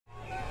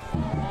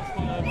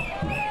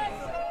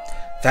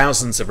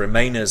Thousands of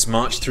Remainers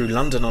marched through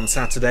London on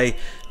Saturday,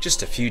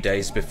 just a few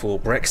days before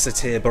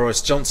Brexiteer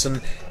Boris Johnson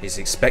is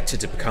expected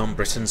to become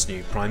Britain's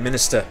new Prime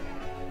Minister.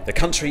 The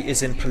country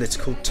is in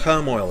political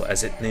turmoil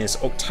as it nears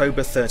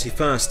October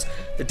 31st,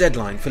 the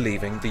deadline for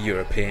leaving the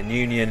European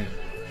Union.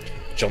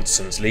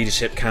 Johnson's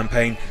leadership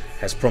campaign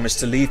has promised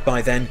to leave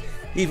by then,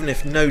 even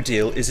if no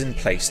deal is in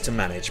place to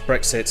manage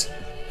Brexit.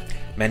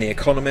 Many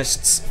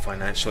economists,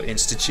 financial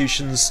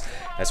institutions,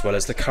 as well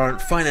as the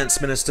current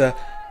finance minister,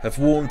 have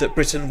warned that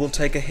Britain will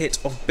take a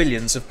hit of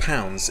billions of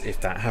pounds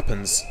if that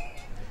happens.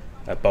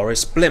 A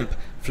Boris blimp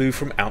flew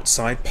from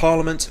outside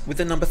Parliament with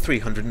the number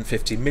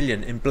 350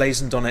 million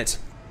emblazoned on it.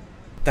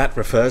 That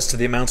refers to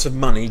the amount of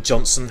money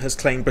Johnson has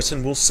claimed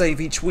Britain will save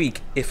each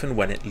week if and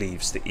when it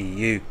leaves the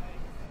EU.